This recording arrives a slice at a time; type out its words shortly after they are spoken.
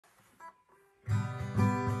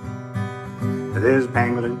There's a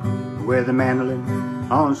pangolin with a mandolin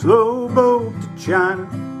on a slow boat to China,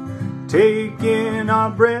 taking our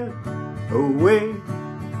breath away.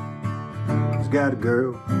 He's got a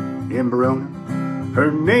girl in Verona, her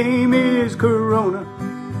name is Corona,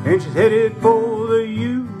 and she's headed for the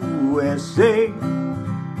USA.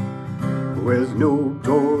 Well, there's no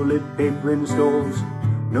toilet paper in the stores,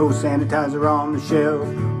 no sanitizer on the shelf.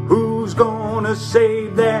 Who's gonna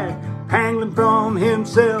save that pangolin from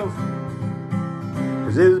himself?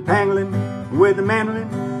 'Cause there's a pangolin with a mandolin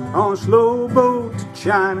on a slow boat to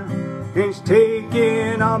China, and he's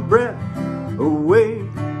taking our breath away.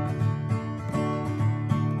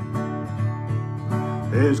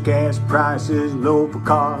 There's gas prices low for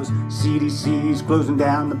cars, CDC's closing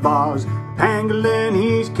down the bars. Pangolin,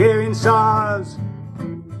 he's carrying SARS,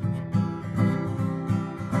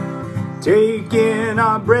 taking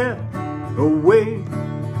our breath away.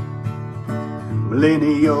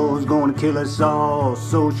 Millennials gonna kill us all,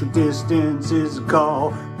 social distance is a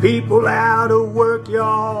call. People out of work,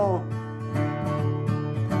 y'all.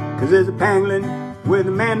 'Cause there's a pangolin with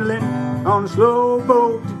a mandolin on a slow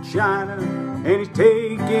boat to China, and he's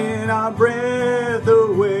taking our breath away.